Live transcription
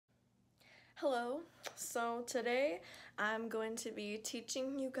Hello, so today I'm going to be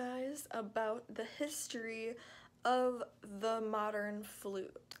teaching you guys about the history of the modern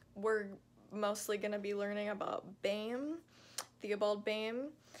flute. We're mostly going to be learning about Bame, Theobald Bame,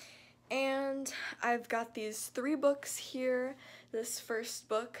 and I've got these 3 books here. This first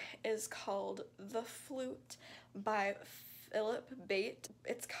book is called The Flute by Philip Bate.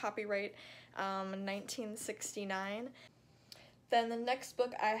 It's copyright 1969. Then the next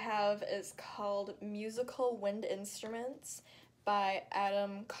book I have is called Musical Wind Instruments by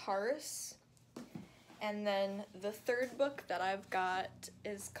Adam Kars. And then the third book that I've got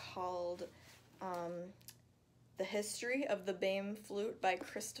is called The History of the Bame Flute by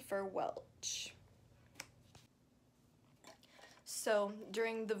Christopher Welch. So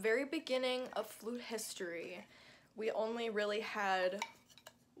during the very beginning of flute history, we only really had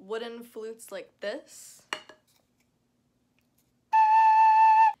wooden flutes like this.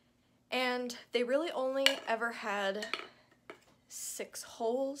 And they really only ever had 6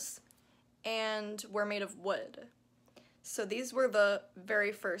 holes and were made of wood. So these were the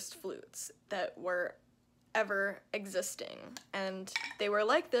very first flutes that were ever existing. And they were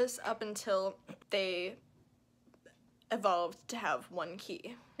like this up until they evolved to have 1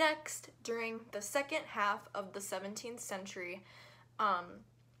 key. Next, during the second half of the 17th century,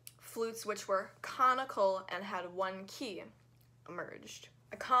 flutes which were conical and had 1 key emerged.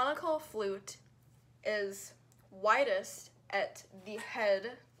 A conical flute is widest at the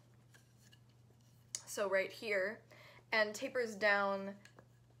head, so right here, and tapers down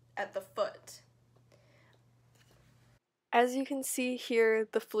at the foot. As you can see here,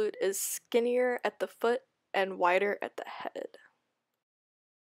 the flute is skinnier at the foot and wider at the head.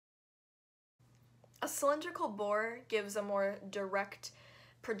 A cylindrical bore gives a more direct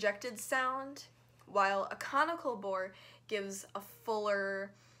projected sound, while a conical bore gives a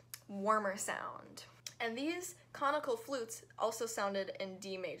fuller, warmer sound. And these conical flutes also sounded in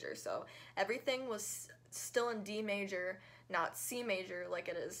D major, so everything was still in D major, not C major like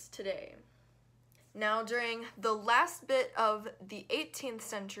it is today. Now, during the last bit of the 18th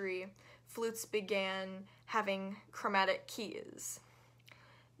century, flutes began having chromatic keys.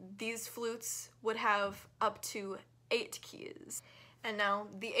 These flutes would have up to 8 keys. And now,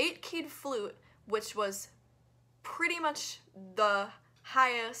 the 8-keyed flute, which was pretty much the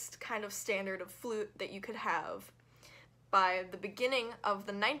highest kind of standard of flute that you could have by the beginning of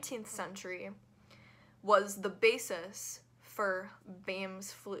the 19th century, was the basis for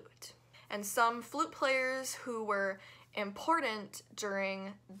Bame's flute. And some flute players who were important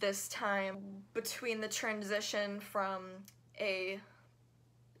during this time between the transition from a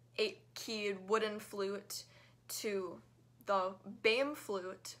 8-keyed wooden flute to the Bame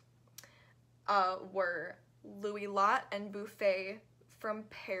flute were Louis Lott and Buffet from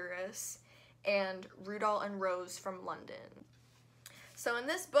Paris and Rudall and Rose from London. So in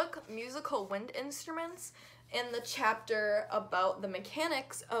this book, Musical Wind Instruments, in the chapter about the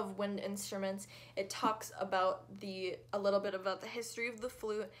mechanics of wind instruments, it talks about a little bit about the history of the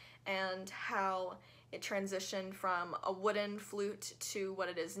flute and how it transitioned from a wooden flute to what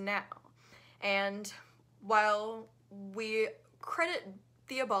it is now. And while we credit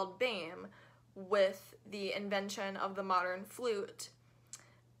Theobald Bame with the invention of the modern flute,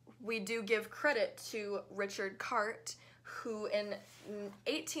 we do give credit to Richard Cart, who in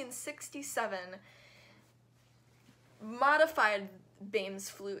 1867 modified Bame's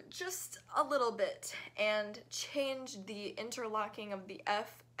flute just a little bit and changed the interlocking of the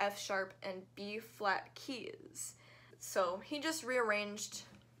F, F sharp, and B flat keys. So he just rearranged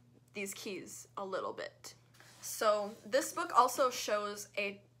these keys a little bit. So this book also shows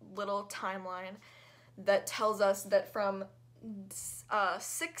a little timeline that tells us that from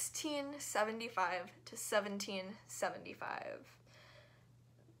 1675 to 1775,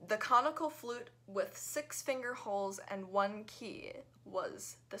 the conical flute with 6 finger holes and 1 key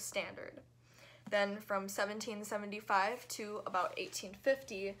was the standard. Then from 1775 to about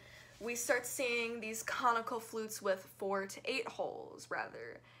 1850, we start seeing these conical flutes with 4 to 8 holes,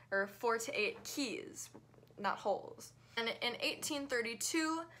 rather, or 4 to 8 keys, not holes. And in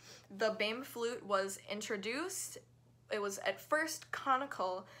 1832, the Bame flute was introduced. It was at first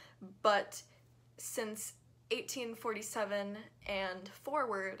conical, but since 1847 and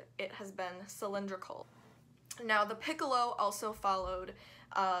forward, it has been cylindrical. Now, the piccolo also followed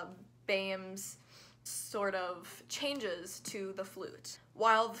Bame's sort of changes to the flute.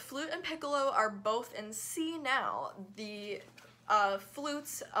 While the flute and piccolo are both in C now, the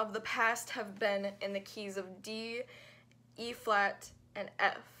flutes of the past have been in the keys of D, E flat, and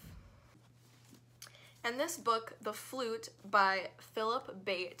F. And this book, The Flute by Philip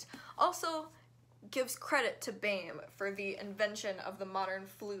Bate, also gives credit to Boehm for the invention of the modern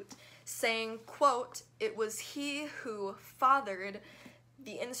flute, saying, quote, "It was he who fathered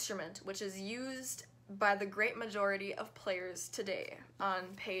the instrument, which is used by the great majority of players today,"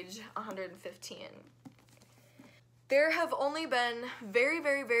 on page 115. There have only been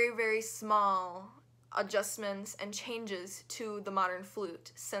very small adjustments and changes to the modern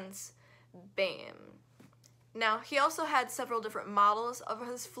flute since Boehm. Now, he also had several different models of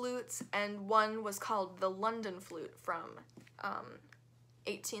his flutes, and one was called the London flute from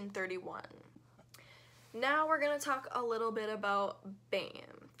 1831. Now we're going to talk a little bit about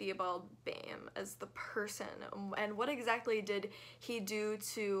Boehm, Theobald Boehm, as the person, and what exactly did he do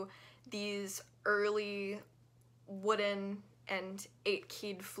to these early wooden and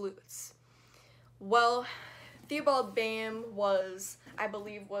 8-keyed flutes. Well, Theobald Boehm was, I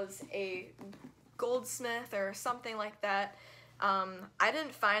believe, was a goldsmith or something like that. I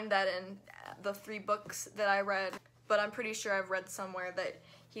didn't find that in the 3 books that I read, but I'm pretty sure I've read somewhere that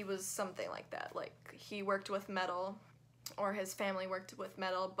he was something like that. Like, he worked with metal, or his family worked with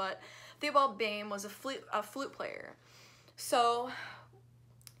metal, but Theobald Boehm was a flute player. So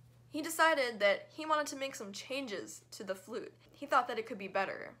he decided that he wanted to make some changes to the flute. He thought that it could be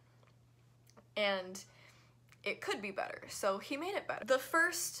better, and it could be better, so he made it better. The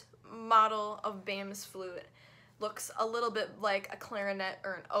first model of Boehm's flute looks a little bit like a clarinet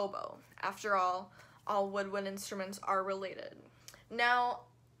or an oboe. After all woodwind instruments are related. Now,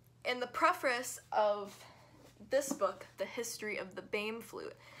 in the preface of this book, The History of the Boehm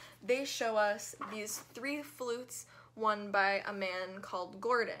Flute, they show us these 3 flutes, one by a man called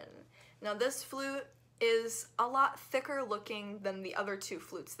Gordon. Now, this flute is a lot thicker looking than the other 2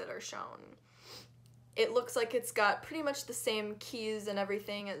 flutes that are shown. It looks like it's got pretty much the same keys and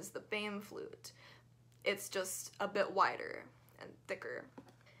everything as the Boehm flute. It's just a bit wider and thicker.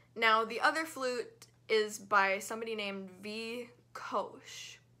 Now, the other flute is by somebody named V.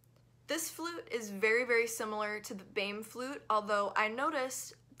 Koch. This flute is very similar to the Boehm flute, although I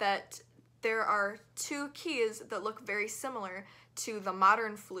noticed that there are 2 keys that look very similar to the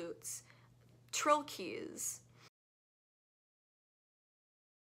modern flutes, trill keys.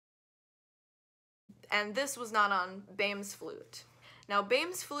 And this was not on Boehm's flute. Now,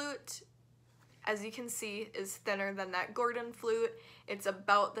 Boehm's flute, as you can see, is thinner than that Gordon flute. It's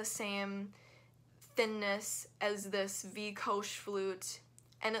about the same thinness as this V. Koch flute,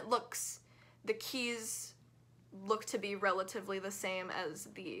 and the keys look to be relatively the same as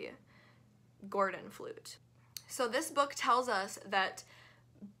the Gordon flute. So this book tells us that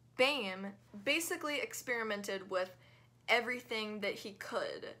Boehm basically experimented with everything that he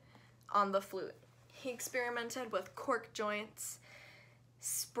could on the flute. He experimented with cork joints,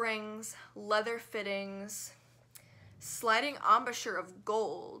 springs, leather fittings, sliding embouchure of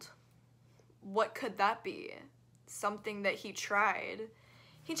gold. What could that be? Something that he tried.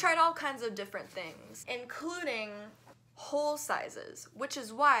 He tried all kinds of different things, including hole sizes, which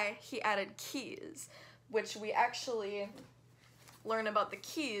is why he added keys, which we actually learn about the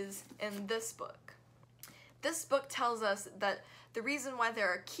keys in this book. This book tells us that the reason why there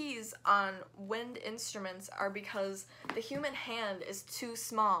are keys on wind instruments are because the human hand is too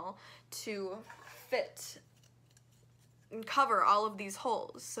small to fit and cover all of these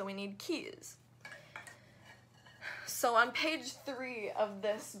holes, so we need keys. So on page 3 of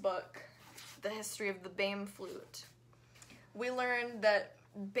this book, The History of the Boehm Flute, we learned that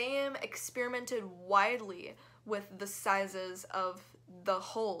Boehm experimented widely with the sizes of the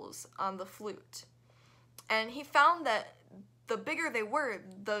holes on the flute. And he found that the bigger they were,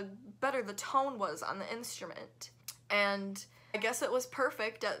 the better the tone was on the instrument. And I guess it was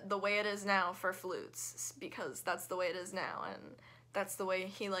perfect at the way it is now for flutes, because that's the way it is now, and that's the way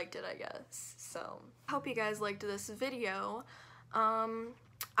he liked it, I guess. So, hope you guys liked this video.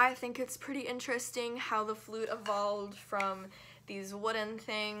 I think it's pretty interesting how the flute evolved from these wooden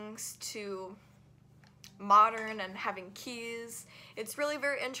things to modern and having keys. It's really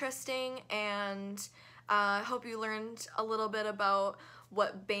very interesting, and I hope you learned a little bit about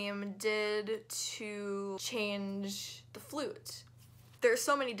what Boehm did to change the flute. There's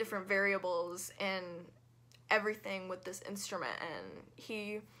so many different variables in everything with this instrument, and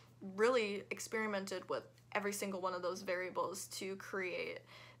he really experimented with every single one of those variables to create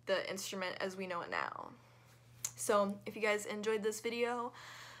the instrument as we know it now. So if you guys enjoyed this video,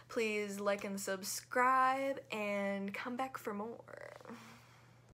 please like and subscribe and come back for more.